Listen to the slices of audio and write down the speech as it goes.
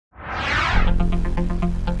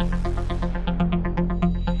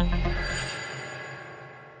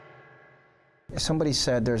somebody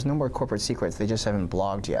said there's no more corporate secrets, they just haven't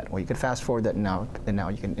blogged yet. Well, you could fast forward that now, and now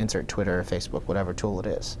you can insert Twitter, Facebook, whatever tool it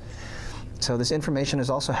is. So this information is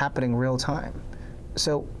also happening real time.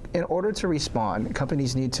 So in order to respond,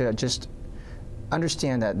 companies need to just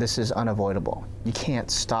understand that this is unavoidable. You can't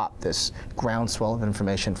stop this groundswell of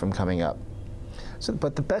information from coming up. So,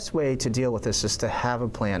 but the best way to deal with this is to have a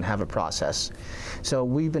plan, have a process. So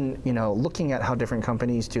we've been, looking at how different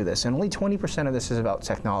companies do this, and only 20% of this is about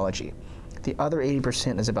technology. The other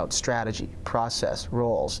 80% is about strategy, process,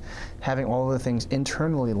 roles, having all of the things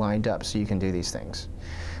internally lined up so you can do these things.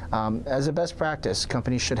 As a best practice,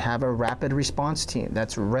 companies should have a rapid response team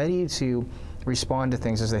that's ready to respond to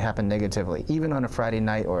things as they happen negatively, even on a Friday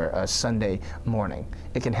night or a Sunday morning.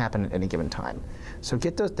 It can happen at any given time. So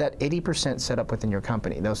get that 80% set up within your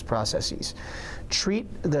company, those processes. Treat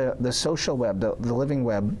the social web, the living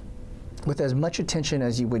web, with as much attention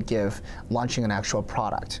as you would give launching an actual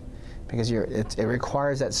product, because it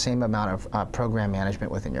requires that same amount of program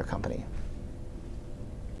management within your company.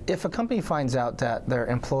 If a company finds out that their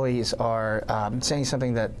employees are saying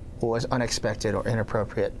something that was unexpected or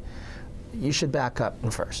inappropriate, you should back up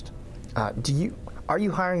first. Are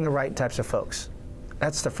you hiring the right types of folks?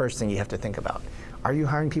 That's the first thing you have to think about. Are you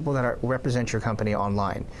hiring people that represent your company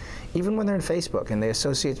online? Even when they're in Facebook and they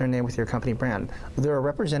associate their name with your company brand, they're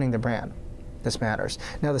representing the brand. This matters.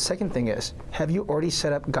 Now the second thing is, have you already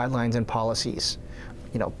set up guidelines and policies?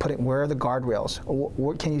 Where are the guardrails?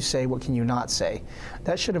 What can you say, what can you not say?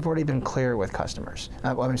 That should have already been clear with customers.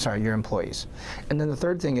 Your employees. And then the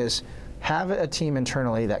third thing is, have a team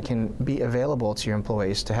internally that can be available to your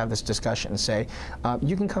employees to have this discussion. Say,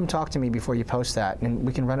 you can come talk to me before you post that, and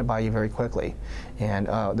we can run it by you very quickly. And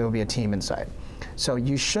there will be a team inside. So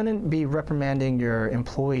you shouldn't be reprimanding your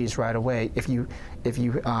employees right away if you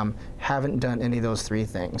haven't done any of those three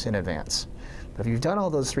things in advance. But if you've done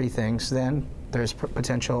all those three things, then there's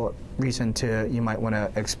potential reason you might want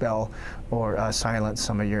to expel or silence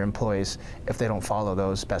some of your employees if they don't follow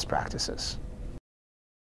those best practices.